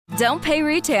Don't pay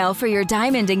retail for your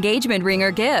diamond engagement ring or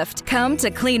gift. Come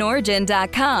to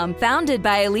CleanOrigin.com. Founded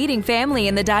by a leading family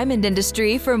in the diamond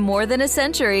industry for more than a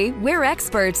century, we're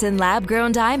experts in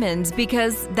lab-grown diamonds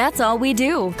because that's all we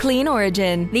do. Clean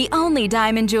Origin, the only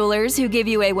diamond jewelers who give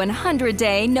you a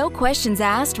 100-day, no questions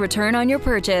asked return on your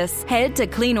purchase. Head to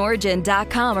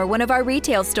CleanOrigin.com or one of our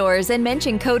retail stores and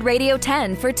mention code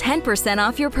Radio10 for 10%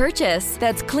 off your purchase.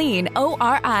 That's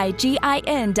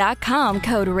CleanOrigin.com,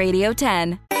 code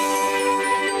Radio10.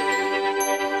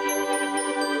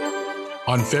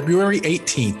 On February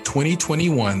 18,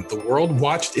 2021, the world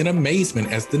watched in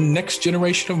amazement as the next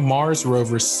generation of Mars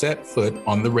rovers set foot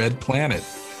on the red planet.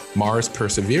 Mars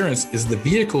Perseverance is the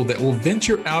vehicle that will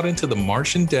venture out into the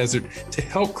Martian desert to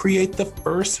help create the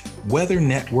first weather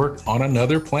network on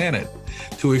another planet.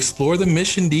 To explore the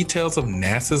mission details of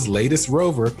NASA's latest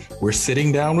rover, we're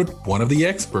sitting down with one of the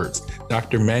experts,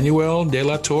 Dr. Manuel de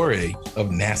la Torre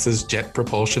of NASA's Jet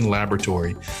Propulsion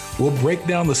Laboratory. We'll break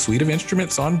down the suite of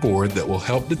instruments on board that will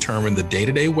help determine the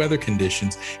day-to-day weather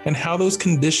conditions and how those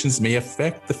conditions may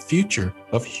affect the future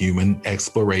of human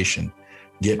exploration.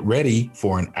 Get ready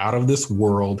for an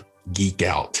out-of-this-world geek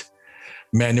out.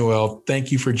 Manuel,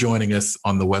 thank you for joining us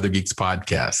on the Weather Geeks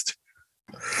podcast.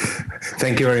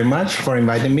 Thank you very much for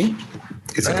inviting me.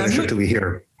 It's a pleasure to be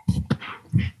here.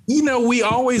 You know, we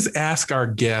always ask our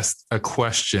guests a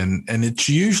question, and it's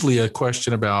usually a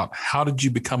question about how did you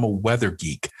become a weather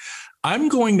geek? I'm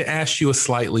going to ask you a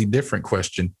slightly different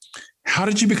question. How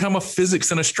did you become a physics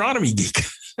and astronomy geek?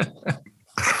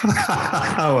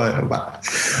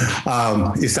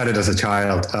 It started as a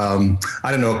child.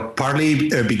 I don't know, partly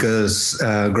because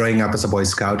growing up as a Boy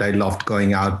Scout, I loved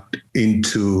going out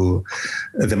into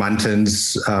the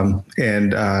mountains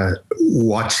and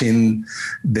watching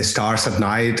the stars at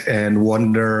night and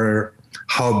wonder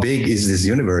how big is this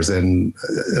universe, and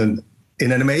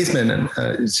in an amazement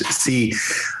see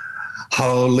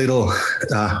how little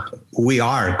we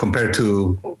are compared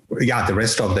to the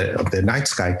rest of the night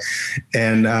sky.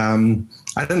 And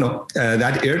I don't know,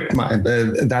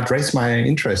 that raised my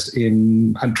interest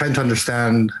in trying to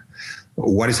understand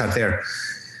what is out there.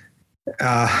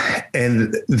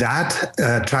 And that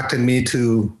attracted me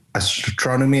to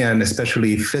astronomy and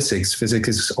especially physics. Physics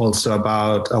is also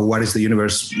about what is the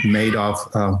universe made of,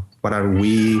 what are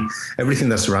we, everything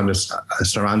that surrounds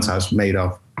us made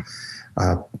of.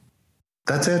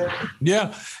 That's it.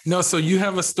 Yeah. No, so you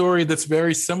have a story that's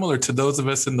very similar to those of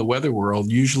us in the weather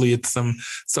world. Usually it's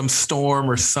some storm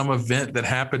or some event that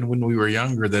happened when we were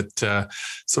younger that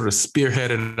sort of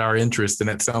spearheaded our interest, and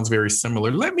it sounds very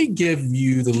similar. Let me give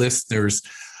you, the listeners,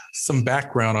 some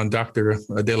background on Dr.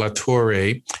 de la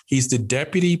Torre. He's the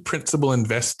Deputy Principal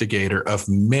Investigator of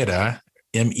MEDA,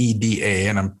 MEDA,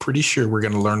 and I'm pretty sure we're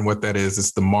going to learn what that is.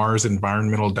 It's the Mars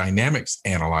Environmental Dynamics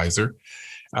Analyzer.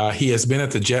 He has been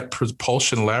at the Jet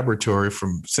Propulsion Laboratory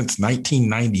since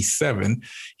 1997.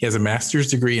 He has a master's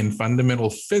degree in fundamental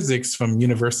physics from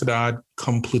Universidad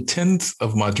Complutense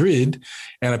of Madrid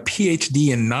and a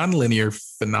PhD in nonlinear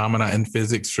phenomena and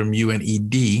physics from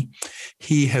UNED.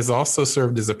 He has also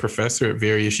served as a professor at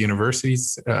various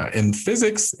universities in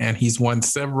physics, and he's won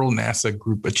several NASA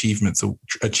Group Achievement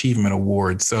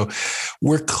Awards. So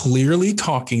we're clearly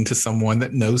talking to someone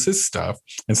that knows his stuff,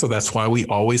 and so that's why we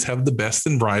always have the best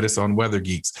and brightest on Weather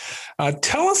Geeks.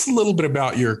 Tell us a little bit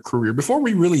about your career before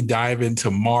we really dive into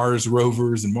Mars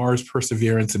rovers and Mars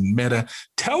Perseverance and MEDA.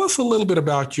 Tell us a little bit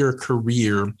about your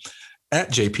career at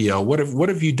JPL. What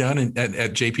have you done at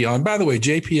JPL? And by the way,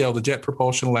 JPL, the Jet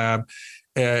Propulsion Lab,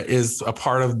 is a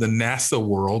part of the NASA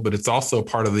world, but it's also a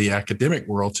part of the academic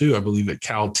world too, I believe, at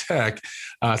Caltech.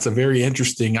 It's a very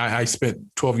interesting, I spent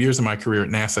 12 years of my career at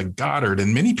NASA Goddard,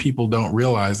 and many people don't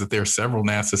realize that there are several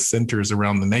NASA centers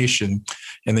around the nation,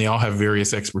 and they all have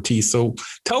various expertise. So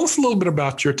tell us a little bit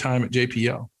about your time at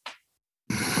JPL.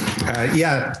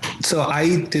 So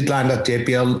I did land at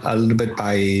JPL a little bit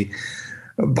by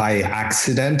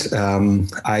accident.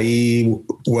 I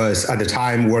was at the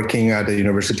time working at the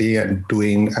university and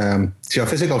doing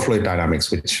geophysical fluid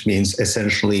dynamics, which means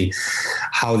essentially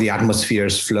how the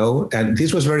atmospheres flow. And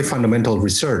this was very fundamental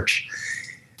research.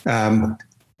 And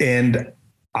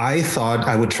I thought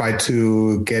I would try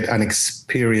to get an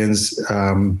experience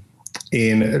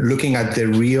in looking at the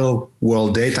real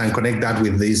world data and connect that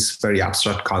with these very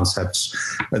abstract concepts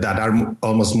that are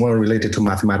almost more related to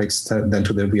mathematics than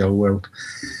to the real world.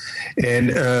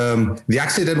 And the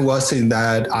accident was in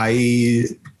that I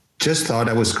just thought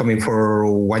I was coming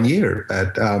for 1 year.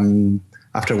 But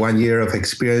after 1 year of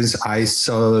experience, I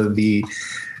saw the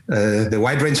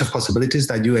wide range of possibilities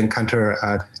that you encounter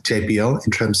at JPL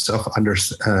in terms of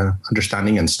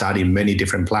understanding and studying many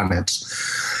different planets.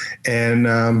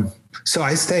 And so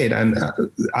I stayed. And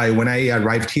when I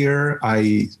arrived here,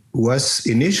 I was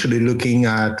initially looking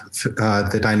at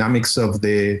the dynamics of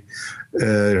the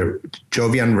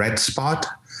Jovian red spot,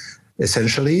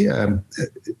 essentially.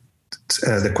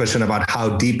 The question about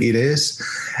how deep it is.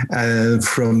 And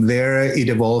from there, it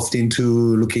evolved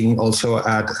into looking also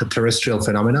at terrestrial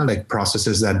phenomena, like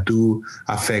processes that do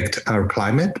affect our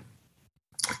climate.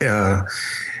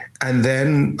 And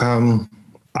then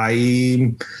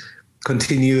I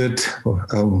continued,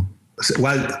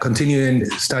 while continuing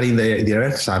studying the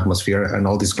Earth's atmosphere and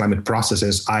all these climate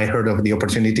processes, I heard of the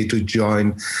opportunity to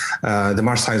join the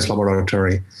Mars Science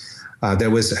Laboratory.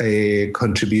 There was a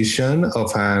contribution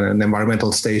of an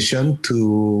environmental station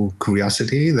to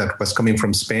Curiosity that was coming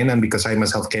from Spain. And because I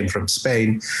myself came from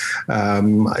Spain,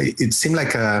 it seemed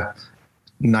like a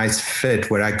nice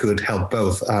fit where I could help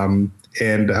both.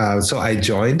 So I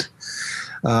joined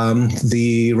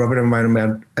the Rover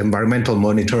Environmental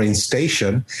Monitoring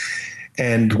Station.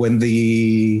 And when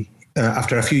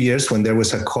after a few years, when there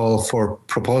was a call for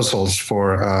proposals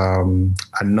for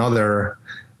another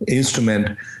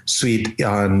instrument suite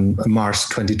on Mars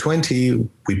 2020,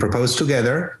 we proposed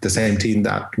together, the same team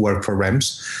that worked for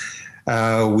REMS.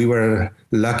 We were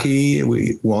lucky,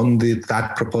 we won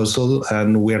that proposal,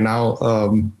 and we're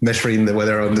now measuring the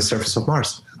weather on the surface of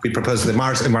Mars. We proposed the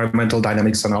Mars Environmental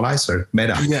Dynamics Analyzer,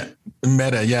 MEDA.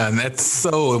 Yeah, and that's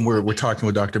so, and we're talking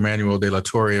with Dr. Manuel de la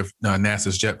Torre of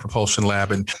NASA's Jet Propulsion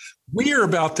Lab, and we are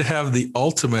about to have the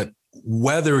ultimate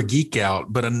weather geek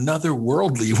out, but another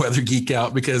worldly weather geek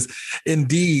out, because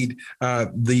indeed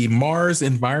the Mars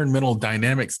Environmental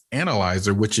Dynamics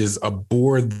Analyzer, which is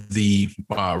aboard the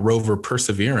rover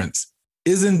Perseverance,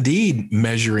 is indeed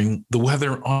measuring the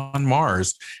weather on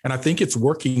Mars. And I think it's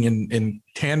working in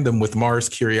tandem with Mars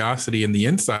Curiosity and the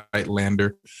InSight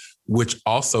lander, which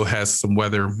also has some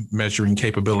weather measuring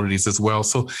capabilities as well.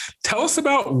 So tell us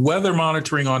about weather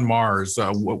monitoring on Mars.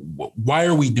 Why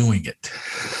are we doing it?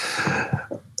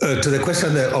 To the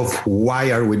question of why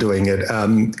are we doing it,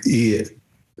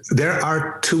 there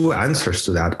are two answers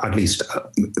to that, at least.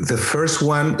 The first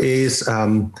one is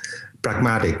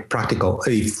practical.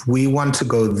 If we want to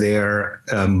go there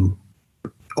on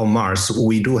Mars,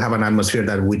 we do have an atmosphere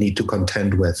that we need to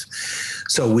contend with.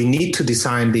 So we need to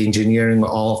design the engineering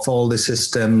of all the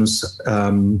systems,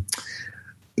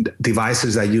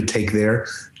 devices that you take there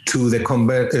to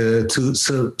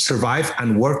survive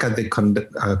and work at the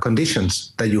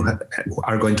conditions that you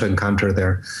are going to encounter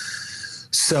there.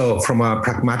 So from a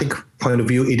pragmatic point of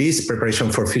view, it is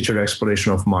preparation for future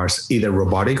exploration of Mars, either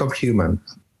robotic or human.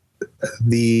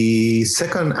 The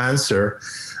second answer,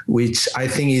 which I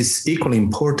think is equally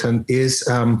important, is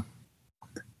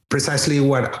precisely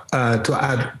what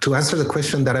to answer the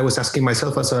question that I was asking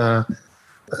myself as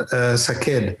a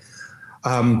kid.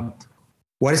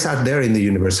 What is out there in the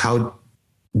universe? How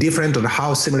different or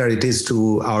how similar it is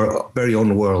to our very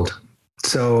own world?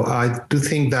 So I do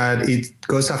think that it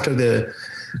goes after the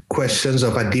questions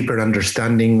of a deeper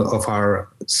understanding of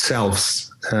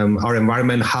ourselves, our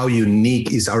environment, how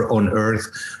unique is our own Earth,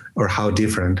 or how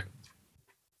different.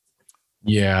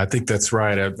 Yeah, I think that's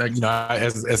right.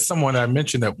 As someone I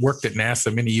mentioned that worked at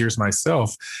NASA many years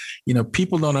myself,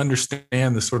 people don't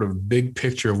understand the sort of big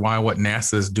picture of why what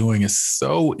NASA is doing is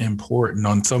so important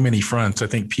on so many fronts. I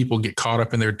think people get caught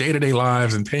up in their day-to-day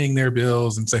lives and paying their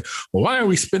bills and say, well, why are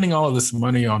we spending all of this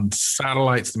money on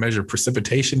satellites to measure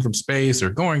precipitation from space or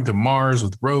going to Mars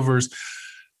with rovers?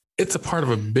 It's a part of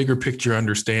a bigger picture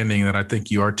understanding that I think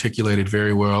you articulated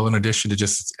very well, in addition to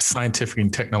just scientific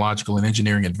and technological and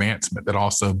engineering advancement that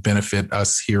also benefit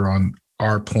us here on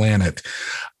our planet.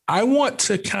 I want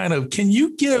to can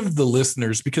you give the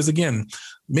listeners, because again,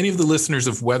 many of the listeners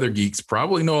of Weather Geeks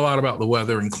probably know a lot about the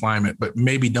weather and climate, but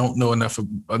maybe don't know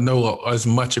as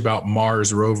much about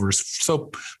Mars rovers.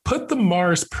 So put the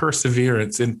Mars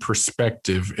Perseverance in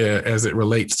perspective as it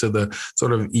relates to the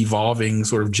sort of evolving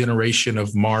sort of generation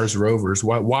of Mars rovers.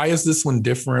 Why is this one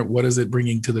different? What is it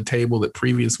bringing to the table that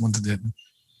previous ones didn't?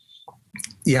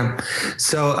 Yeah.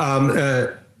 So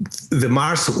the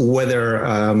Mars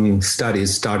weather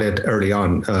studies started early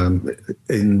on.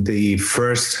 In the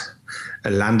first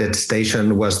landed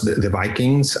station was the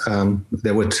Vikings.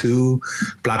 There were two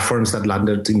platforms that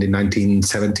landed in the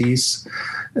 1970s,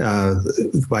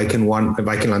 Viking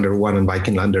Lander 1 and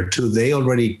Viking Lander 2. They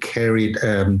already carried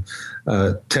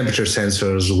temperature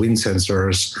sensors, wind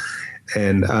sensors,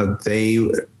 and they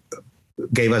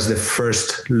gave us the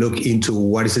first look into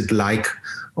what is it like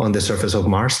on the surface of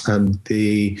Mars. And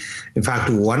in fact,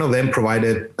 one of them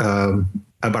provided a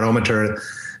barometer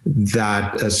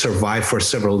that survived for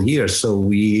several years. So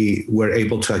we were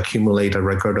able to accumulate a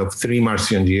record of 3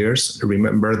 Martian years.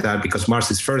 Remember that because Mars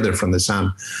is further from the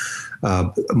sun.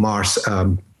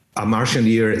 A Martian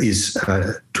year is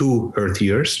 2 Earth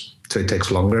years. So it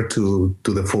takes longer to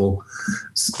do the full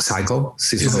cycle.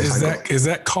 Is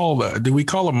that called, do we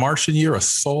call a Martian year a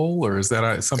sol, or is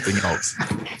that something else?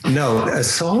 No, a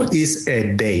sol is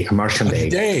a day, a Martian day. A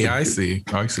day, I see.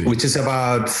 Which is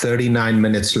about 39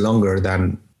 minutes longer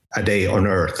than a day on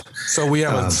Earth. So we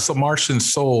have a Martian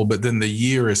sol, but then the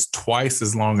year is twice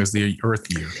as long as the Earth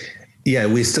year. Yeah,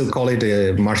 we still call it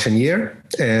a Martian year,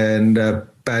 and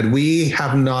but we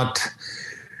have not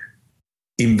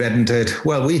invented,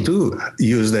 well, we do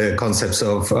use the concepts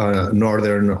of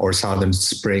northern or southern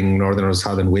spring, northern or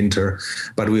southern winter,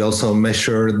 but we also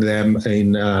measure them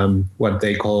in what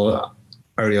they call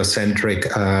areocentric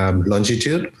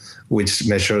longitude, which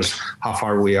measures how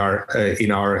far we are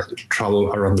in our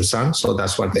travel around the sun. So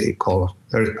that's what they call,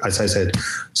 as I said,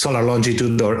 solar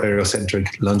longitude or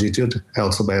areocentric longitude,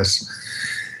 also best.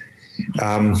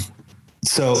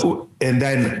 So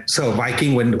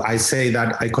Viking, when I say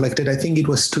that I collected, I think it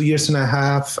was 2.5 years,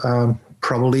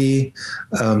 probably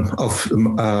of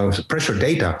pressure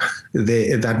data.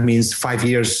 That means 5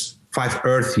 years, 5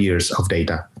 Earth years of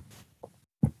data.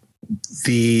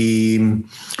 The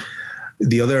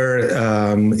other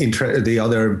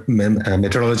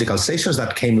meteorological stations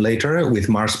that came later with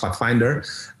Mars Pathfinder,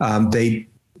 they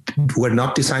were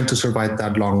not designed to survive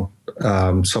that long.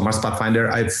 So Mars Pathfinder,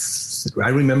 I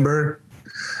remember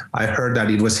I heard that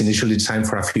it was initially designed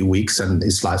for a few weeks, and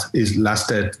it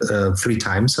lasted 3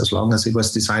 times as long as it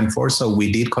was designed for. So we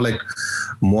did collect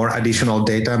more additional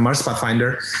data. Mars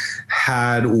Pathfinder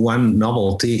had one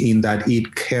novelty in that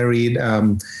it carried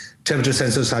temperature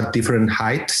sensors at different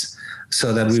heights,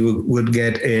 so that we would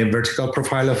get a vertical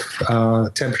profile of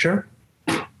temperature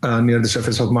near the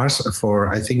surface of Mars for,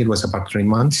 I think it was about 3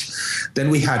 months. Then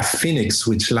we had Phoenix,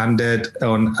 which landed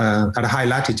on at a high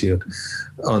latitude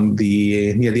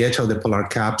near the edge of the polar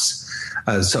caps.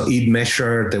 So it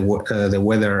measured the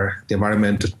weather, the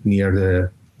environment near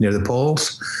the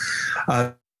poles.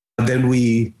 Then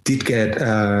we did get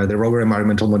the Rover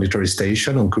Environmental Monitoring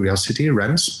Station on Curiosity,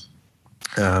 REMS,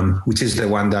 which is the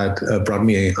one that brought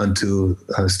me onto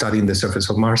studying the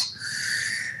surface of Mars.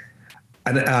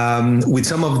 And with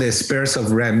some of the spares of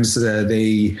REMS,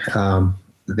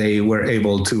 they were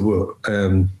able to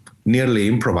nearly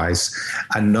improvise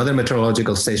another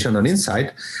meteorological station on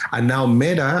InSight. And now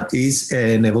MEDA is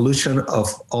an evolution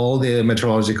of all the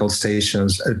meteorological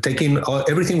stations, taking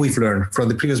everything we've learned from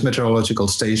the previous meteorological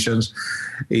stations.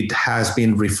 It has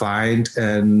been refined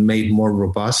and made more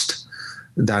robust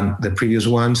than the previous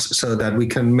ones, so that we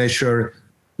can measure,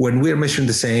 when we're measuring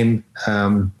the same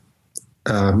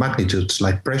magnitudes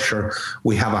like pressure,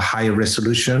 we have a higher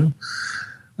resolution.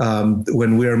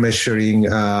 When we're measuring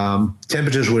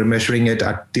temperatures, we're measuring it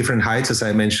at different heights, as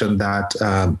I mentioned that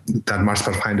Mars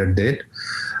Pathfinder did.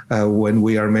 When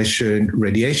we are measuring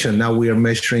radiation, now we are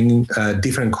measuring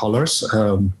different colors,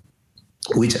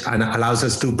 which allows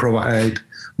us to provide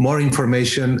more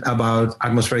information about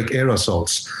atmospheric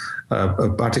aerosols.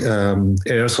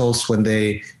 Aerosols, when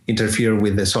they interfere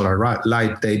with the solar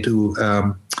light, they do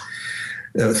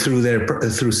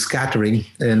through scattering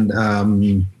and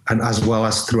as well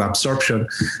as through absorption.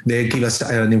 They give us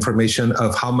an information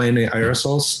of how many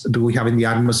aerosols do we have in the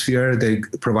atmosphere. They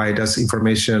provide us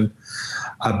information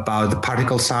about the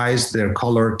particle size. Their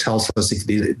color tells us if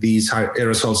these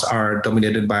aerosols are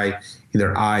dominated by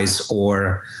either ice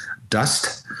or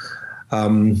dust.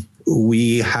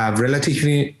 We have relative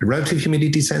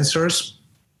humidity sensors,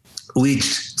 which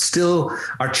still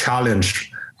are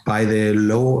challenged by the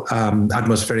low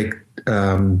atmospheric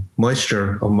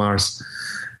moisture of Mars.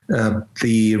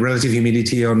 The relative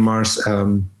humidity on Mars,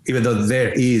 even though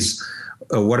there is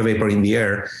water vapor in the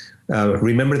air,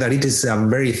 remember that it is a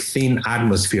very thin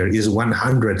atmosphere. It is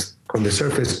 100 on the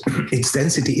surface. Its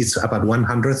density is about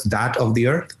 1/100th that of the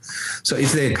Earth. So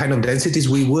it's the kind of densities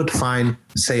we would find,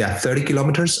 say, at 30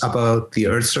 kilometers above the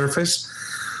Earth's surface.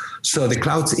 So the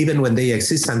clouds, even when they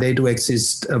exist, and they do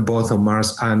exist both on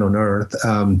Mars and on Earth,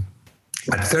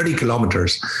 at 30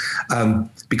 kilometers,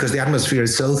 because the atmosphere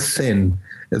is so thin,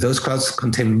 those clouds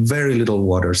contain very little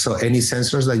water. So any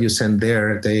sensors that you send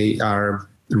there, they are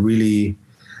really,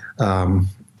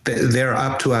 they're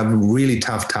up to a really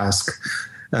tough task.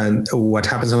 And what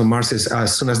happens on Mars is,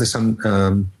 as soon as the sun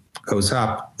goes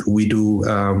up, we do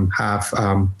have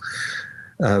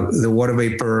the water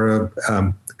vapor.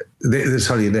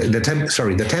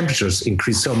 The temperatures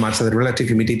increase so much that the relative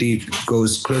humidity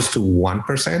goes close to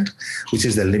 1%, which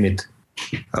is the limit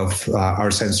of our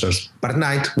sensors. But at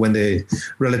night, when the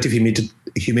relative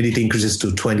humidity increases to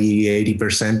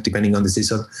 20-80%, depending on the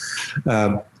season,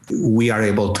 we are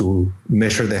able to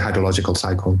measure the hydrological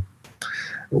cycle.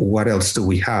 What else do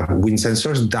we have? Wind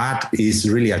sensors. That is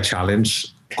really a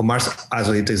challenge on Mars as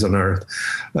it is on Earth.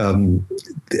 I'm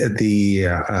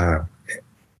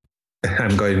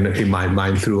going in my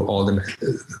mind through all the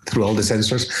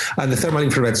sensors, and the thermal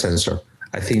infrared sensor.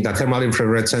 I think that thermal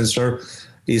infrared sensor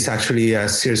is actually a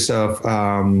series of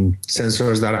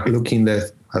sensors that look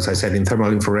as I said, in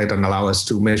thermal infrared and allow us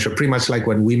to measure pretty much like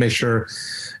when we measure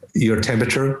your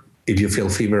temperature, if you feel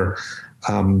fever,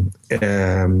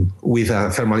 with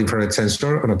a thermal infrared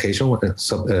sensor on occasion.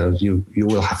 So you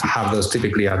will have those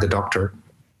typically at the doctor.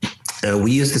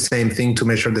 We use the same thing to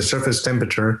measure the surface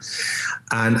temperature,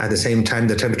 and at the same time,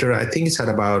 the temperature, I think it's at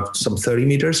about some 30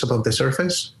 meters above the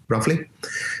surface, roughly.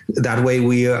 That way,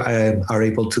 we are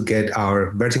able to get our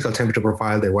vertical temperature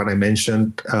profile, the one I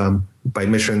mentioned, by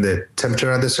measuring the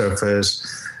temperature at the surface,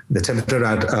 the temperature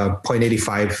at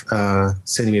 0.85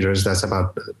 centimeters, that's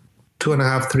about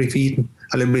 2.5, 3 feet,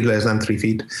 a little bit less than 3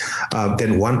 feet.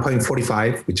 Then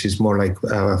 1.45, which is more like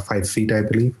 5 feet, I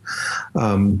believe.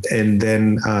 And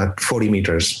then 40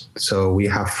 meters. So we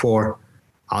have 4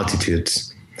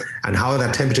 altitudes. And how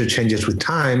that temperature changes with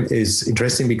time is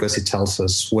interesting because it tells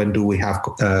us when do we have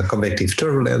convective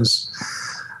turbulence.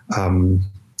 I'm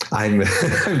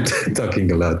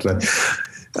talking a lot, but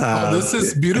this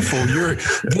is beautiful. You're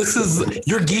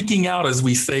geeking out, as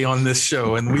we say on this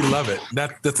show, and we love it.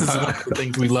 This is one of the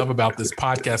things we love about this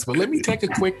podcast. But let me take a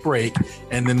quick break,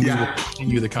 and then we will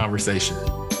continue the conversation.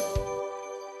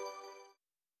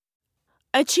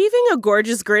 Achieving a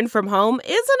gorgeous grin from home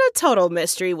isn't a total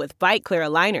mystery with Byte Clear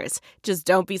aligners. Just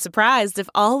don't be surprised if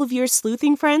all of your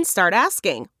sleuthing friends start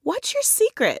asking, "What's your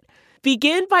secret?"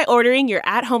 Begin by ordering your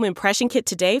at-home impression kit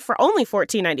today for only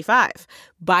 $14.95.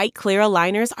 Byte Clear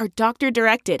aligners are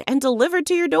doctor-directed and delivered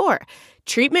to your door.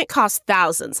 Treatment costs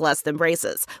thousands less than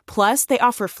braces. Plus, they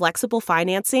offer flexible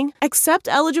financing, accept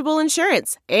eligible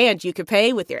insurance, and you can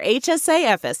pay with your HSA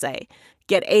FSA.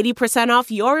 Get 80%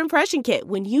 off your impression kit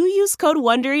when you use code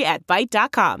WONDERY at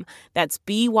Byte.com. That's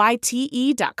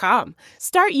BYTE.com.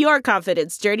 Start your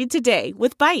confidence journey today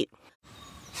with Byte.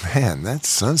 Man, that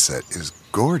sunset is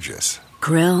gorgeous.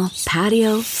 Grill,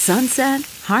 patio, sunset.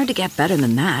 Hard to get better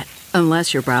than that.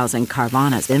 Unless you're browsing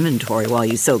Carvana's inventory while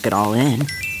you soak it all in.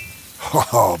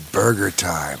 Oh, burger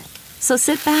time. So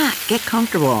sit back, get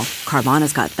comfortable.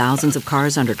 Carvana's got thousands of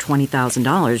cars under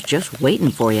 $20,000 just waiting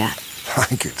for you. I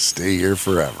could stay here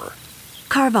forever.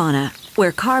 Carvana,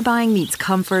 where car buying meets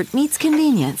comfort meets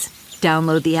convenience.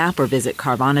 Download the app or visit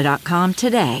Carvana.com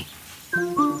today.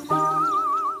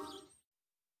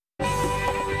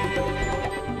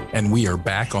 And we are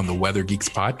back on the Weather Geeks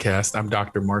podcast. I'm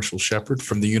Dr. Marshall Shepard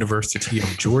from the University of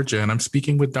Georgia, and I'm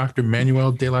speaking with Dr.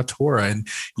 Manuel de la Torre. And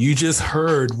you just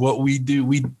heard what we do.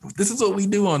 This is what we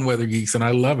do on Weather Geeks, and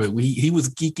I love it. He was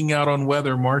geeking out on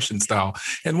weather Martian style.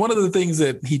 And one of the things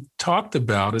that he talked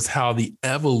about is how the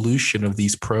evolution of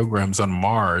these programs on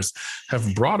Mars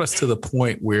have brought us to the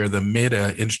point where the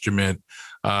MEDA instrument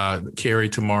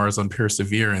carried to Mars on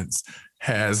Perseverance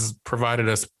has provided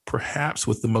us perhaps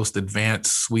with the most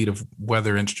advanced suite of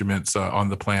weather instruments on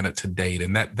the planet to date.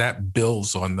 And that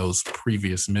builds on those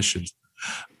previous missions.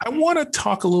 I want to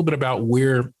talk a little bit about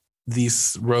where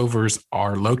these rovers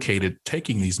are located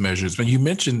taking these measures. But you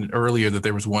mentioned earlier that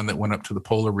there was one that went up to the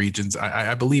polar regions.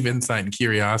 I believe InSight and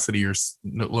Curiosity are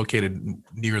located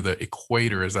near the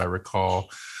equator, as I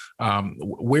recall.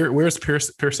 Where's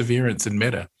Perseverance and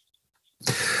MEDA?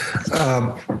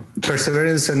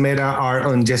 Perseverance and MEDA are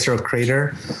on Jezero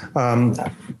Crater.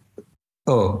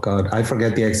 I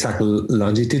forget the exact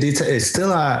longitude. It's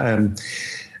still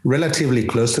relatively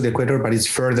close to the equator, but it's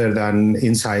further than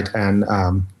InSight and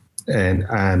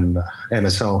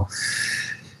MSO.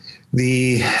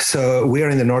 So we are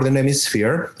in the northern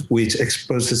hemisphere, which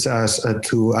exposes us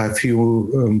to a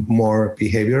few more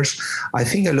behaviors. I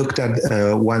think I looked at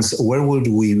once, where would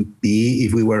we be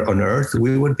if we were on Earth?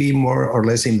 We would be more or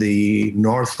less in the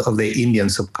north of the Indian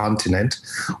subcontinent,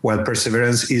 while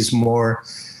Perseverance is more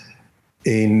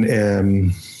in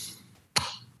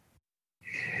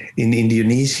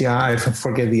Indonesia. I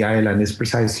forget the island. It's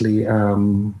precisely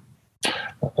in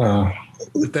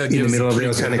the middle of the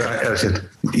Oceanic Ocean.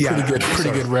 Yeah,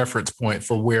 pretty good reference point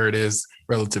for where it is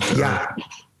relative to Earth.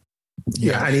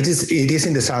 Yeah, and it is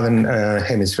in the southern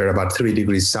hemisphere, about 3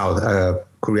 degrees south.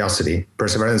 Curiosity,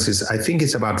 Perseverance is, I think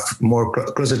it's about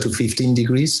closer to 15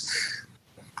 degrees.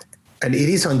 and it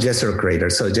is on Jezero Crater.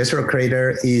 So Jezero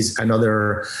Crater is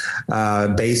another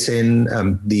basin.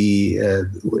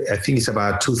 I think it's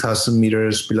about 2,000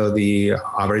 meters below the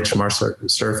average Mars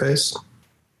surface.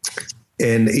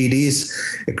 And it is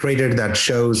a crater that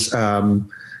shows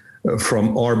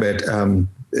from orbit,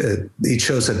 it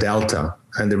shows a delta.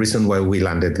 And the reason why we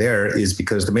landed there is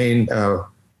because the main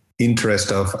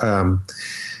interest of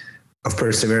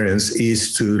Perseverance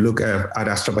is to look at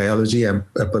astrobiology and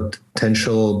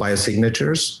potential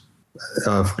biosignatures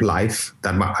of life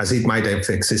that, as it might have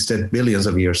existed billions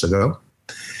of years ago.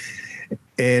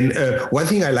 And one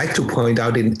thing I like to point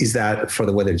out is that for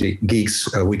the weather geeks,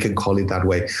 we can call it that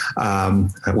way.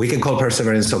 We can call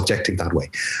Perseverance objective that way.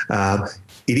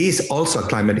 It is also a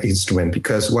climate instrument,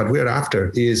 because what we're after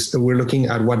is we're looking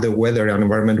at what the weather and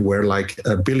environment were like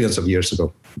billions of years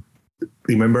ago.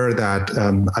 Remember that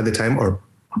at the time, or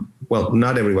well,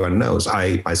 not everyone knows,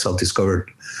 I myself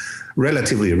discovered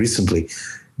relatively recently,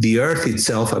 the Earth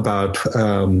itself about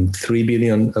 3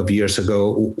 billion of years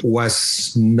ago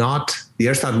was not, the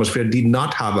Earth's atmosphere did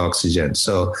not have oxygen.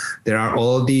 So there are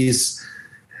all these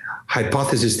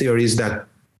hypothesis theories that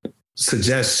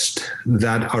suggest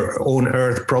that our own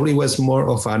Earth probably was more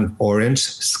of an orange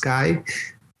sky,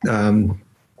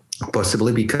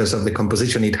 possibly because of the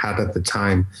composition it had at the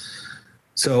time.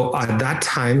 So at that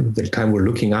time, the time we're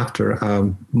looking after,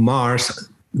 Mars,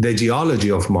 the geology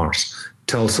of Mars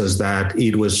tells us that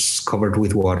it was covered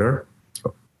with water,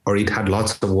 or it had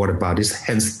lots of water bodies,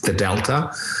 hence the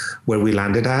delta where we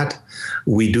landed at.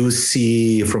 We do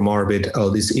see from orbit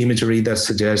all this imagery that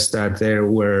suggests that there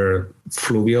were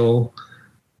fluvial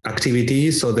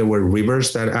activity. So there were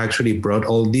rivers that actually brought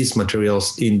all these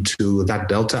materials into that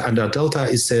delta. And that delta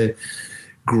is a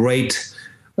great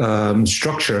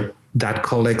structure that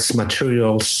collects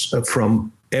materials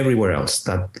from everywhere else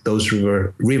that those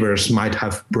rivers might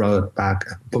have brought down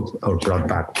to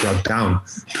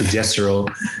Jezero,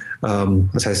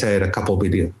 as I said,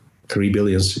 3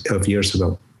 billion of years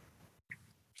ago.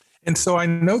 And so I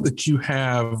know that you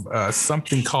have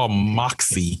something called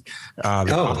MOXIE,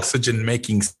 the oxygen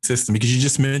making system, because you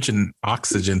just mentioned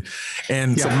oxygen.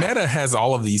 And so Meta has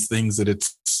all of these things that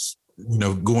it's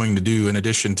going to do in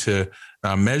addition to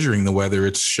measuring the weather.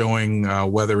 It's showing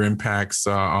weather impacts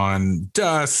on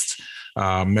dust,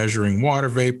 measuring water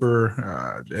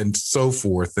vapor, and so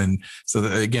forth. And so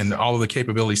again, all of the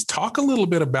capabilities. Talk a little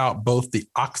bit about both the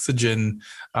oxygen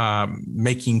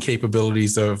making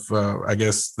capabilities of,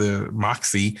 the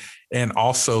MOXIE, and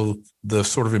also the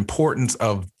sort of importance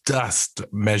of dust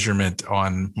measurement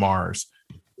on Mars.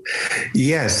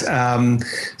 Yes.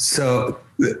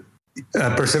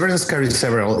 Perseverance carries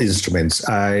several instruments.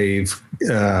 I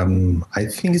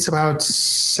think it's about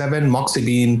 7, MOXIE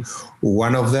being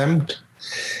one of them.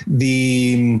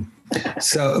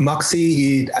 So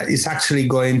MOXIE is actually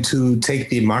going to take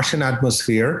the Martian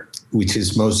atmosphere, which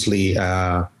is mostly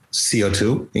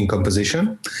CO2 in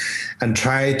composition, and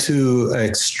try to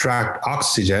extract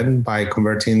oxygen by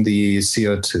converting the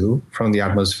CO2 from the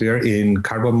atmosphere in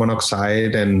carbon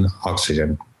monoxide and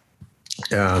oxygen.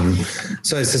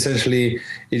 So it's essentially,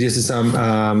 it is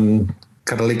some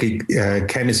catalytic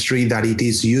chemistry that it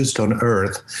is used on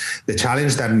Earth. The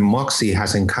challenge that MOXIE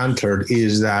has encountered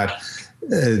is that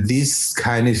this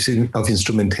kind of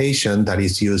instrumentation that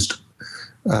is used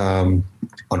on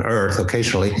Earth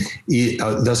occasionally,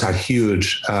 those are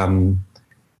huge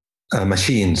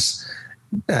machines,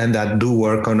 and that do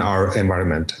work on our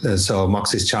environment. So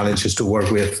MOXIE's challenge is to work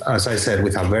with, as I said,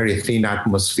 with a very thin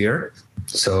atmosphere.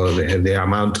 So the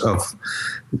amount of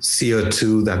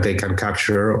CO2 that they can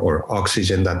capture or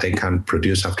oxygen that they can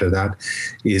produce after that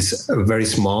is very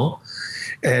small.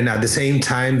 And at the same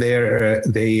time,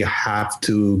 they have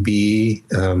to be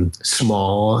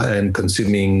small and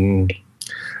consuming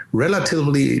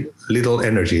relatively little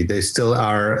energy. They still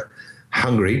are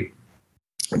hungry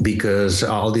because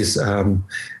all this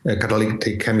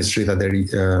catalytic chemistry that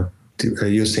they're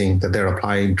using, that they're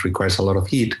applying, requires a lot of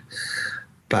heat.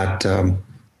 But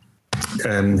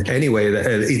anyway,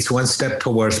 it's one step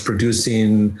towards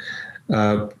producing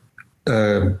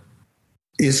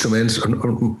instruments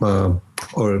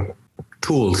or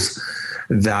tools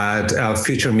that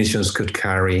future missions could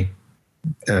carry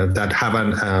that have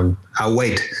a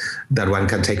weight that one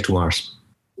can take to Mars.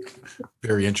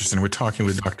 Very interesting. We're talking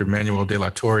with Dr. Manuel de la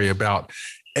Torre about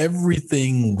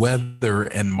everything weather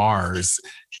and Mars.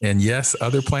 And yes,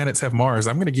 other planets have Mars.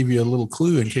 I'm going to give you a little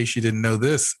clue in case you didn't know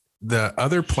this. the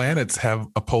other planets have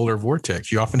a polar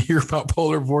vortex. You often hear about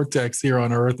polar vortex here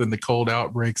on Earth and the cold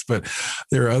outbreaks, but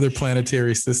there are other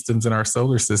planetary systems in our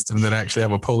solar system that actually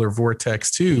have a polar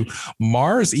vortex too.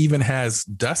 Mars even has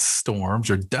dust storms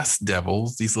or dust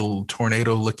devils, these little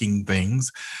tornado-looking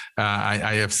things.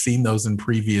 I have seen those in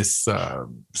previous sort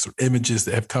of images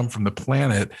that have come from the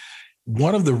planet.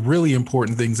 One of the really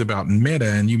important things about MEDA,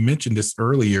 and you mentioned this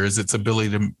earlier, is its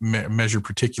ability to measure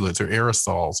particulates or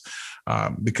aerosols,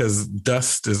 because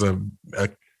dust is a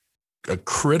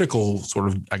critical sort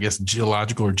of, I guess,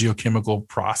 geological or geochemical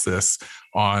process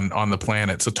on the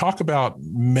planet. So talk about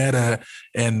MEDA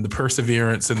and the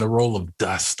Perseverance and the role of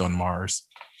dust on Mars.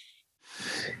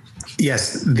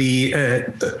 Yes,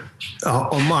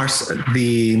 on Mars,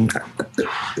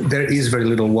 there is very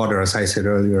little water, as I said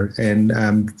earlier, and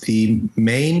the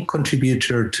main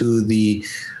contributor to the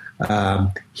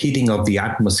heating of the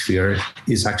atmosphere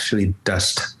is actually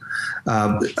dust.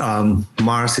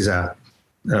 Mars is a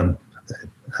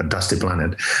dusty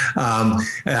planet.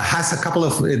 Has a couple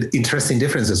of interesting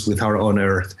differences with our own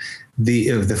Earth.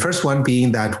 The first one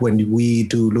being that when we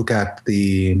do look at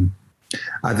the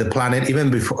planet,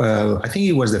 even before, I think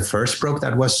it was the first probe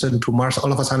that was sent to Mars,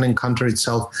 all of a sudden encountered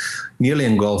itself nearly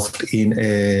engulfed in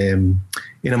a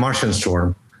Martian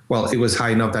storm. Well, it was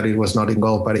high enough that it was not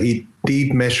engulfed, but it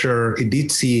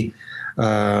did see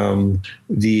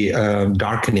the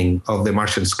darkening of the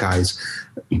Martian skies.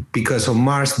 Because on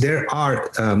Mars, there are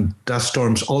dust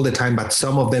storms all the time, but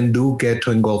some of them do get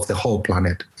to engulf the whole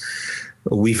planet.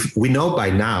 We know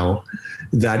by now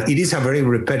that it is a very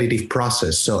repetitive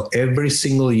process. So every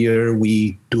single year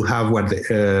we do have what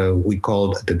we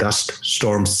call the dust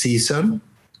storm season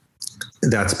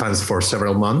that spans for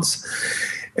several months,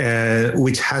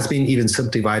 which has been even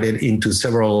subdivided into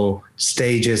several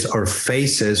stages or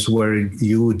phases where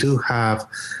you do have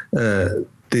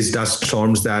these dust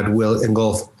storms that will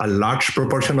engulf a large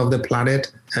proportion of the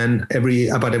planet, and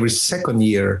about every second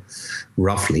year,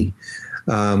 roughly,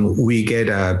 we get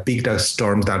a big dust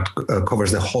storm that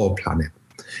covers the whole planet.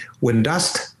 When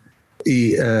dust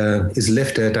is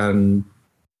lifted and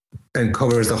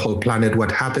covers the whole planet,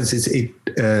 what happens is it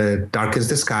darkens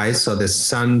the sky, so the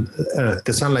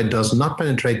sunlight does not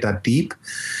penetrate that deep.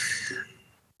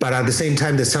 But at the same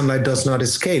time, the sunlight does not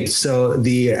escape. So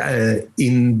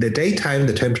in the daytime,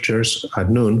 the temperatures at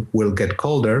noon will get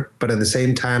colder, but at the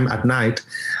same time at night,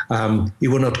 it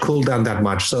will not cool down that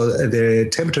much. So the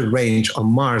temperature range on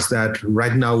Mars that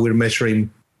right now we're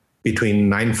measuring between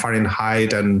 9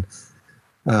 Fahrenheit and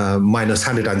minus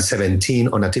 117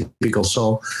 on a typical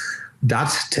sol,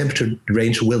 that temperature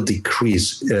range will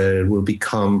decrease, will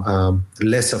become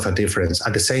less of a difference.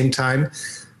 At the same time,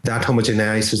 that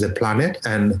homogenizes the planet,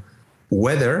 and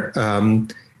weather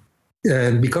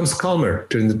becomes calmer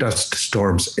during the dust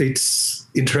storms. It's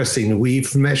interesting.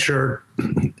 We've measured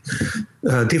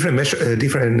different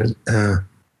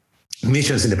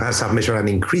missions in the past have measured an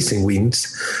increasing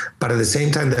winds, but at the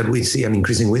same time that we see an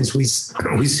increasing winds, we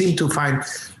seem to find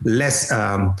less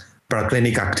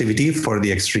baroclinic activity for the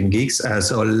extreme geeks,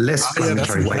 so less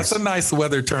planetary waves. That's a nice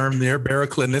weather term there,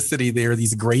 baroclinicity. There are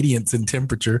these gradients in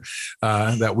temperature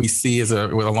that we see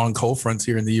along cold fronts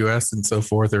here in the U.S. and so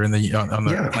forth, or on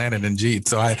the planet indeed.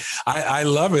 So I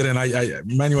love it,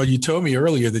 and Manuel, you told me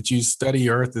earlier that you study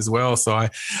Earth as well. So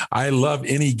I love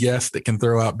any guest that can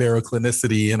throw out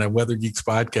baroclinicity in a Weather Geeks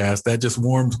podcast. That just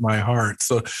warms my heart.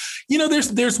 So,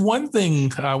 there's one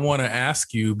thing I want to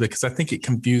ask you, because I think it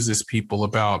confuses people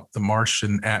about the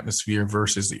Martian atmosphere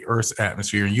versus the Earth's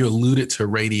atmosphere. And you alluded to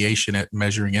radiation at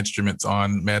measuring instruments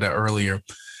on MEDA earlier.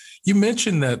 You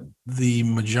mentioned that the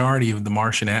majority of the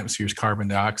Martian atmosphere is carbon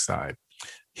dioxide.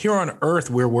 Here on Earth,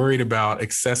 we're worried about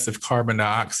excessive carbon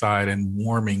dioxide and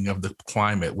warming of the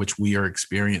climate, which we are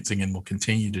experiencing and will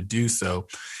continue to do so.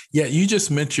 Yet you just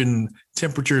mentioned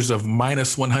temperatures of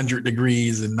minus 100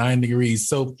 degrees and 9 degrees.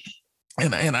 So,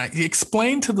 and I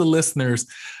explain to the listeners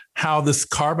how this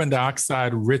carbon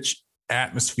dioxide rich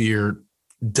atmosphere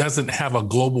doesn't have a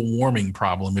global warming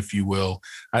problem, if you will.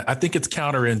 I think it's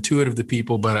counterintuitive to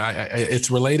people, but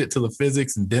it's related to the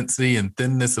physics and density and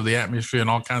thinness of the atmosphere and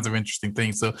all kinds of interesting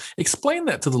things. So explain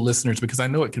that to the listeners, because I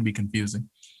know it can be confusing.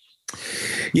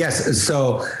 Yes.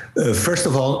 So first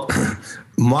of all,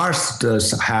 Mars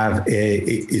does have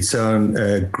its own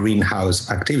greenhouse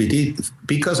activity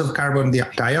because of carbon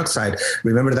dioxide.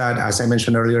 Remember that, as I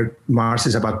mentioned earlier, Mars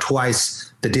is about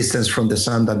twice the distance from the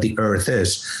sun that the Earth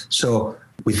is. So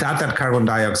without that carbon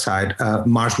dioxide,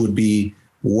 Mars would be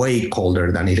way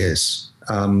colder than it is.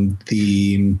 So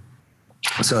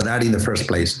that in the first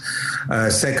place.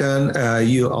 Second,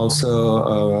 you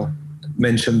also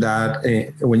mentioned that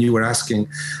when you were asking.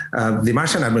 The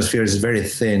Martian atmosphere is very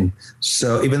thin.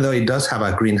 So even though it does have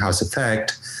a greenhouse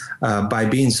effect, by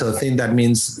being so thin, that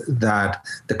means that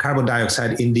the carbon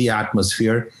dioxide in the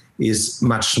atmosphere is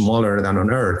much smaller than on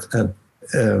Earth.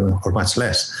 Or much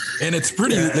less, and it's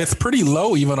pretty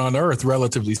low even on Earth,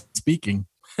 relatively speaking.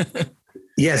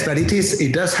 Yes, but it is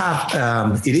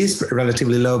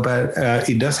relatively low, but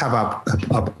it does have a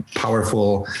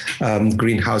powerful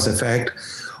greenhouse effect.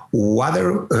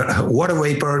 Water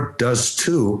vapor does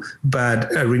too,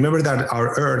 but remember that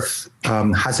our Earth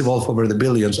has evolved over the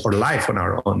billions, or life on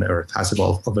our own Earth has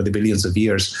evolved over the billions of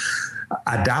years,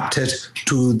 adapted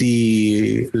to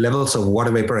the levels of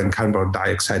water vapor and carbon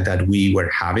dioxide that we were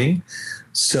having.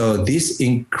 So this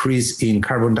increase in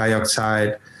carbon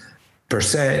dioxide per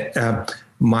se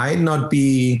might not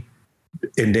be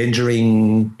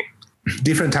endangering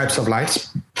different types of lives,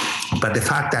 but the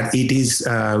fact that it is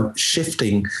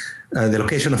shifting the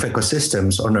location of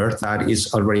ecosystems on Earth that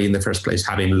is already in the first place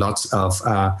having lots of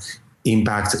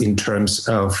impacts in terms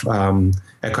of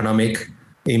economic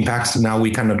impacts. Now we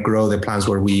cannot grow the plants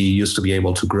where we used to be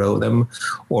able to grow them,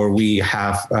 or we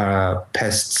have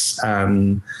pests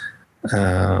and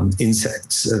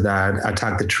insects that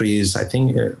attack the trees. I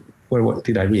think, what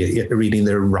did I read? Reading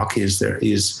the Rockies, there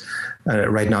is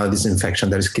right now this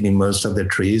infection that is killing most of the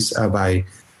trees by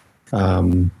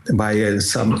some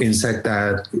insect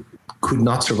that could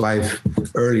not survive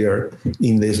earlier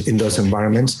in those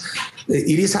environments.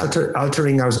 It is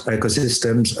altering our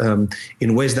ecosystems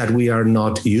in ways that we are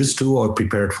not used to or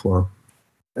prepared for.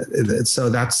 So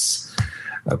that's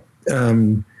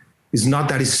it's not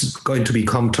that it's going to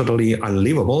become totally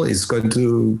unlivable. It's going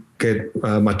to get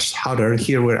much hotter.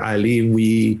 Here where I live,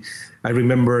 I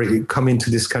remember coming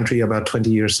to this country about 20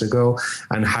 years ago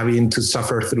and having to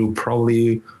suffer through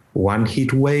probably one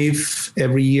heat wave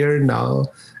every year. Now,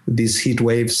 these heat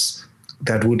waves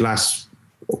that would last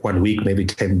 1 week, maybe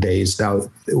 10 days. Now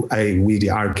we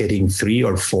are getting 3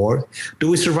 or 4. Do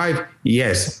we survive?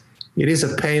 Yes. It is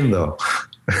a pain though.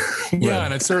 Yeah,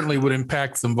 and it certainly would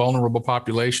impact some vulnerable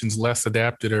populations, less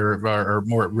adapted or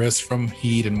more at risk from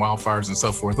heat and wildfires and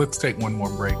so forth. Let's take one more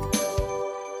break.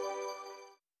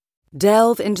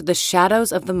 Delve into the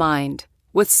shadows of the mind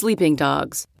with Sleeping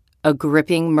Dogs, a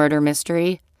gripping murder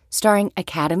mystery starring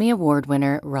Academy Award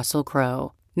winner Russell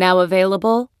Crowe. Now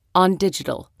available on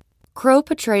digital. Crowe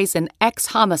portrays an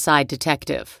ex-homicide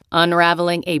detective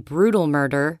unraveling a brutal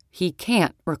murder he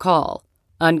can't recall.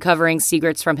 Uncovering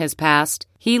secrets from his past,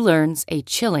 he learns a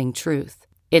chilling truth.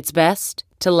 It's best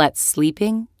to let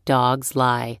sleeping dogs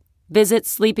lie. Visit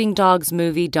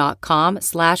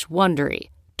sleepingdogsmovie.com/Wondery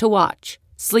to watch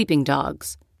Sleeping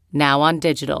Dogs, now on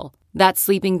digital. That's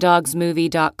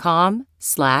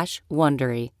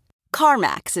sleepingdogsmovie.com/Wondery.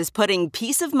 CarMax is putting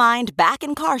peace of mind back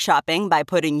in car shopping by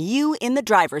putting you in the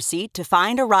driver's seat to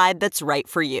find a ride that's right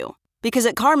for you. Because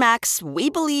at CarMax, we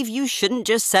believe you shouldn't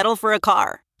just settle for a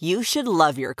car. You should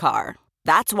love your car.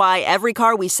 That's why every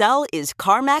car we sell is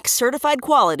CarMax certified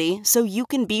quality, so you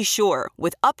can be sure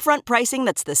with upfront pricing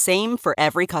that's the same for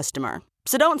every customer.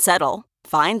 So don't settle.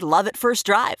 Find love at first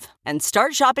drive and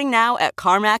start shopping now at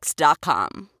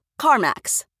CarMax.com.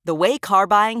 CarMax, the way car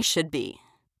buying should be.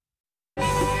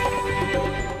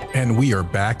 And we are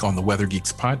back on the Weather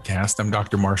Geeks podcast. I'm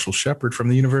Dr. Marshall Shepard from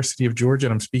the University of Georgia,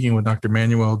 and I'm speaking with Dr.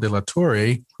 Manuel de la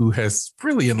Torre, who has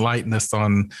really enlightened us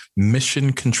on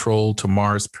mission control to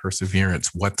Mars Perseverance.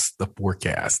 What's the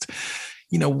forecast?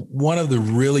 You know, one of the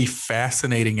really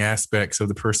fascinating aspects of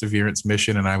the Perseverance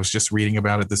mission, and I was just reading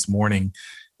about it this morning,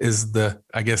 is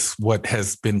what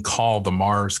has been called the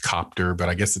Mars Copter, but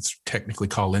I guess it's technically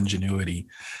called Ingenuity.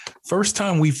 First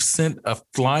time we've sent a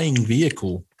flying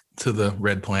vehicle to the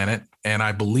red planet. And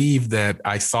I believe that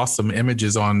I saw some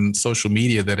images on social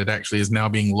media that it actually is now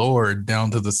being lowered down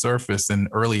to the surface in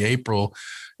early April.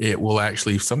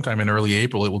 Sometime in early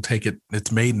April, it will take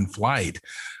its maiden flight.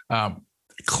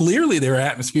 Clearly, there are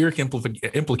atmospheric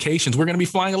implications. We're going to be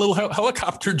flying a little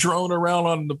helicopter drone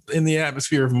around in the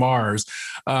atmosphere of Mars.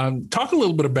 Talk a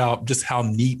little bit about just how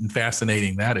neat and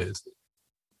fascinating that is.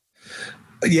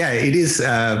 Yeah, it is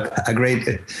a great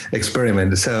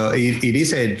experiment. So it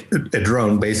is a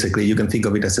drone, basically. You can think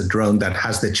of it as a drone that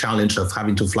has the challenge of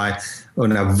having to fly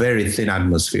on a very thin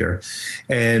atmosphere.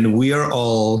 And we are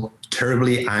all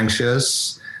terribly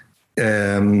anxious,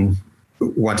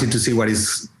 wanting to see what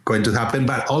is going to happen,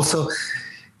 but also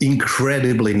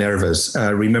incredibly nervous.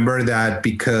 Remember that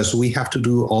because we have to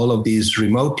do all of these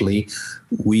remotely,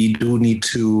 we do need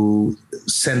to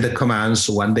send the commands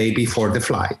one day before the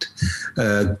flight,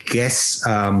 guess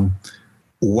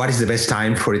what is the best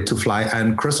time for it to fly,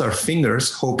 and cross our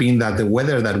fingers, hoping that the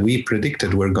weather that we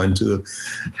predicted we're going to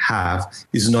have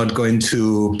is not going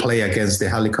to play against the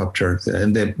helicopter.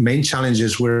 And the main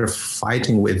challenges we're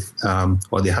fighting with,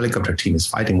 or the helicopter team is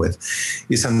fighting with,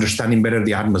 is understanding better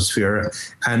the atmosphere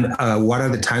and what are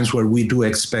the times where we do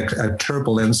expect a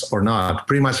turbulence or not.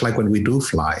 Pretty much like when we do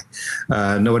fly.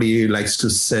 Nobody likes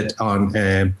to sit on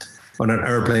an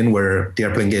airplane where the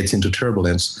airplane gets into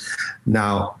turbulence.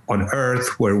 Now, on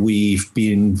Earth, where we've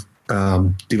been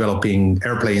developing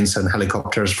airplanes and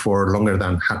helicopters for longer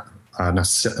than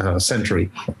a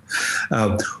century,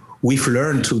 we've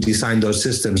learned to design those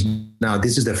systems. Now,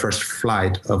 this is the first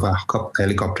flight of a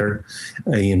helicopter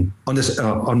on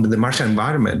the Martian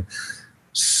environment.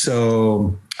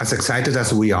 So, as excited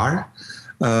as we are,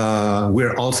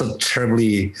 we're also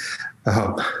terribly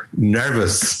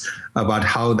nervous about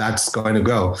how that's going to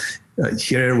go.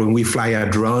 Here, when we fly a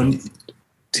drone,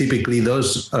 typically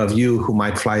those of you who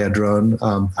might fly a drone,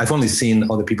 I've only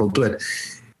seen other people do it.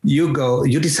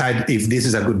 You decide if this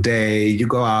is a good day, you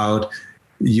go out,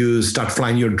 you start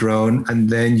flying your drone, and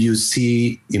then you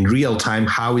see in real time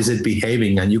how is it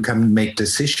behaving, and you can make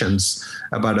decisions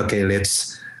about, okay,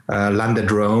 let's land the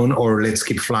drone or let's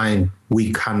keep flying.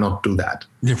 We cannot do that.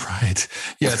 You're right.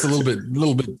 Yeah, it's a little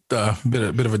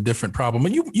bit of a different problem.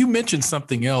 And you mentioned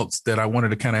something else that I wanted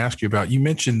to kind of ask you about. You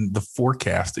mentioned the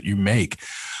forecast that you make.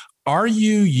 Are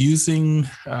you using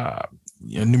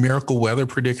numerical weather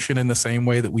prediction in the same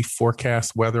way that we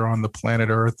forecast weather on the planet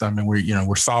Earth? I mean,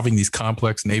 we're solving these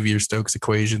complex Navier-Stokes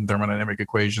equations, thermodynamic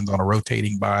equations on a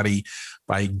rotating body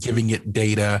by giving it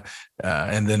data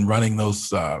and then running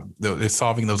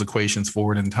solving those equations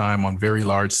forward in time on very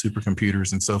large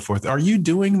supercomputers and so forth. Are you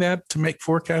doing that to make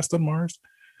forecasts on Mars?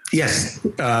 Yes,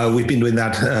 we've been doing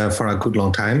that for a good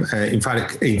long time. In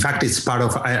fact, it's part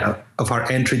of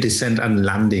our entry, descent, and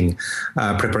landing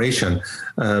preparation,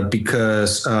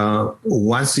 because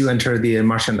once you enter the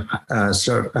Martian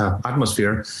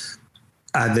atmosphere,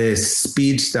 at the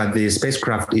speeds that the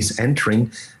spacecraft is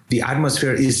entering, the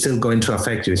atmosphere is still going to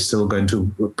affect you. It's still going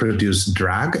to produce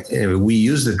drag. We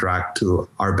use the drag to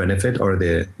our benefit, or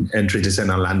the entry,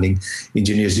 descent, and landing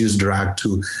engineers use drag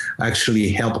to actually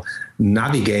help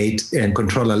navigate and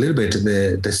control a little bit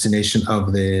the destination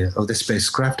of the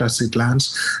spacecraft as it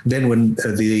lands. Then when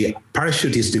the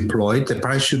parachute is deployed, the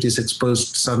parachute is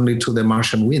exposed suddenly to the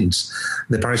Martian winds.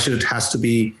 The parachute has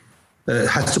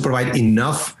to provide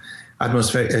enough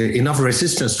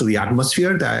resistance to the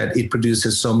atmosphere that it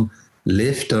produces some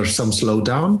lift or some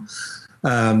slowdown.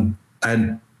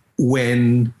 And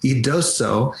when it does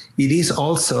so, it is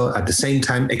also at the same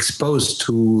time exposed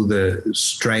to the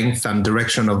strength and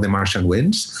direction of the Martian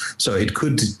winds. So it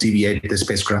could deviate the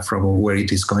spacecraft from where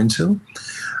it is going to.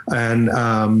 And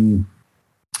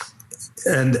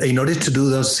in order to do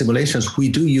those simulations, we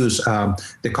do use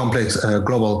the complex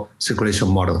global circulation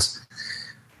models.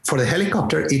 For the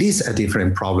helicopter, it is a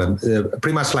different problem.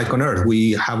 Pretty much like on Earth,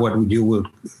 we have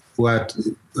what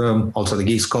also the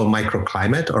geeks call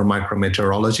microclimate or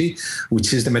micrometeorology,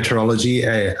 which is the meteorology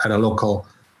at a local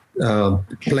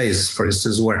place. For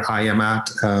instance, where I am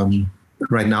at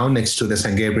right now, next to the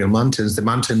San Gabriel Mountains, the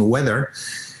mountain weather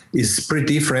is pretty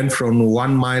different from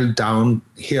 1 mile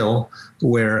downhill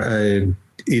where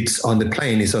it's on the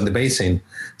plain, it's on the basin.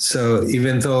 So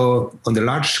even though on the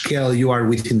large scale you are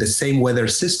within the same weather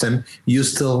system, you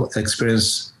still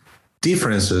experience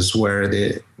differences where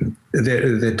the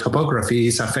topography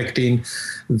is affecting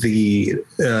the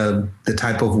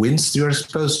type of winds you're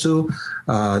exposed to,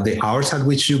 the hours at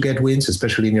which you get winds,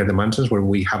 especially near the mountains where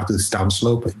we have this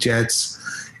downslope jets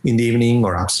in the evening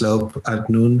or upslope at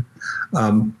noon.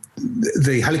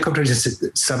 The helicopter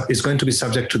is going to be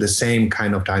subject to the same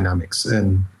kind of dynamics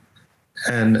and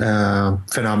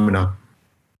phenomena.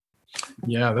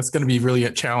 Yeah, that's going to be really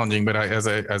challenging. But as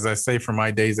I say from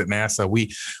my days at NASA,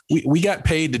 we got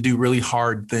paid to do really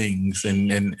hard things,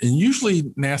 and usually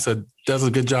NASA does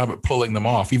a good job at pulling them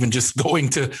off. Even just going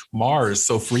to Mars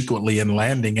so frequently and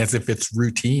landing as if it's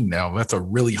routine now. That's a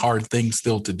really hard thing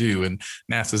still to do, and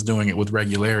NASA's doing it with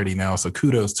regularity now. So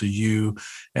kudos to you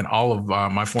and all of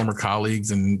my former colleagues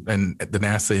and the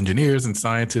NASA engineers and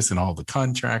scientists and all the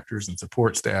contractors and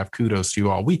support staff. Kudos to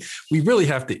you all. We really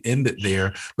have to end it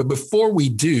there. But before we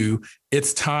do,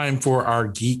 it's time for our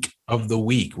Geek of the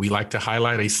Week. We like to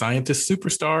highlight a scientist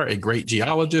superstar, a great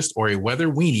geologist, or a weather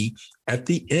weenie at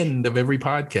the end of every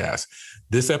podcast.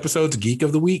 This episode's Geek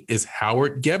of the Week is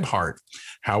Howard Gebhardt.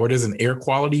 Howard is an air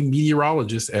quality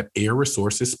meteorologist at Air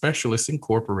Resources Specialists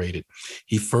Incorporated.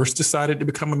 He first decided to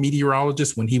become a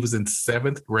meteorologist when he was in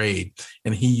 7th grade,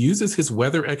 and he uses his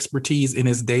weather expertise in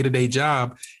his day-to-day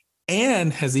job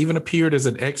and has even appeared as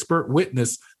an expert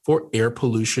witness for air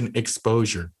pollution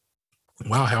exposure.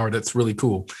 Wow, Howard, that's really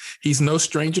cool. He's no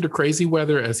stranger to crazy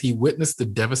weather, as he witnessed the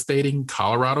devastating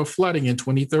Colorado flooding in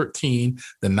 2013,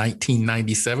 the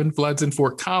 1997 floods in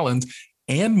Fort Collins,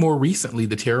 and more recently,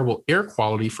 the terrible air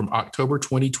quality from October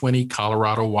 2020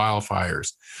 Colorado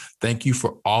wildfires. Thank you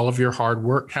for all of your hard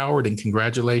work, Howard, and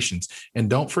congratulations. And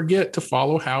don't forget to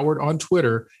follow Howard on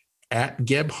Twitter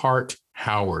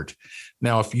 @GebhardtHoward.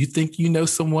 Now, if you think you know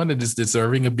someone that is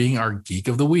deserving of being our Geek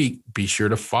of the Week, be sure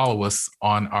to follow us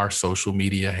on our social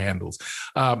media handles.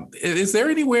 Is there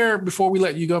anywhere, before we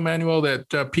let you go, Manuel,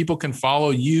 that people can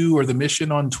follow you or the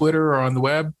mission on Twitter or on the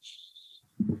web?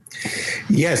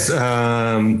 Yes,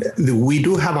 we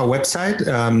do have a website.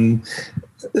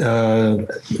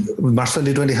 March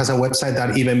 2020 has a website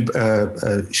that even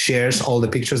shares all the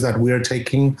pictures that we are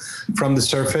taking from the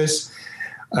surface.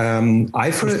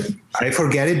 I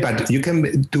forget it, but you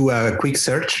can do a quick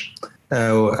search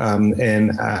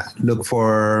and look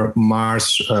for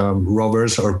Mars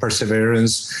rovers or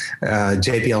Perseverance,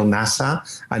 JPL NASA,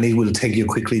 and it will take you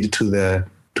quickly to the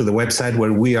website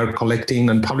where we are collecting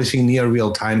and publishing near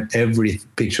real time every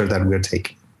picture that we're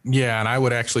taking. Yeah, and I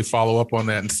would actually follow up on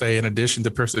that and say, in addition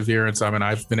to Perseverance,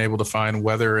 I've been able to find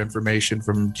weather information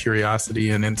from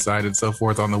Curiosity and Insight and so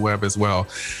forth on the web as well.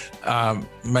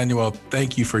 Manuel,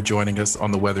 thank you for joining us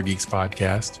on the Weather Geeks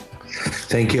podcast.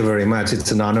 Thank you very much.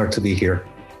 It's an honor to be here.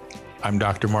 I'm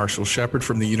Dr. Marshall Shepard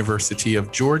from the University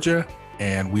of Georgia,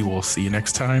 and we will see you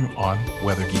next time on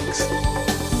Weather Geeks.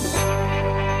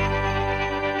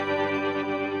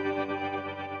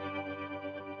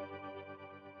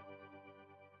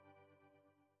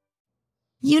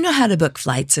 You know how to book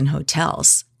flights and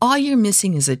hotels. All you're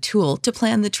missing is a tool to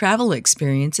plan the travel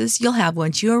experiences you'll have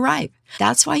once you arrive.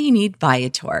 That's why you need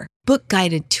Viator. Book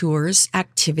guided tours,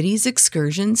 activities,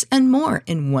 excursions, and more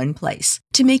in one place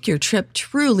to make your trip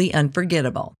truly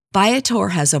unforgettable. Viator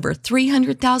has over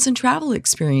 300,000 travel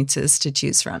experiences to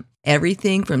choose from.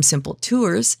 Everything from simple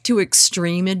tours to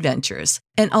extreme adventures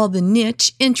and all the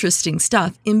niche, interesting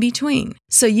stuff in between.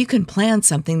 So you can plan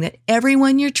something that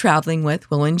everyone you're traveling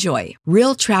with will enjoy.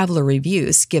 Real traveler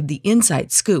reviews give the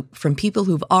inside scoop from people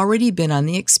who've already been on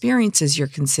the experiences you're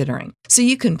considering. So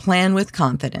you can plan with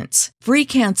confidence. Free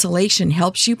cancellation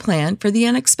helps you plan for the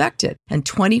unexpected. And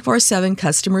 24/7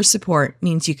 customer support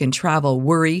means you can travel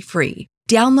worry-free.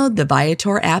 Download the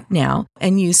Viator app now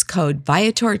and use code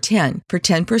Viator10 for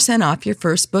 10% off your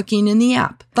first booking in the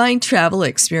app. Find travel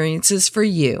experiences for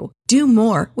you. Do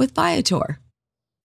more with Viator.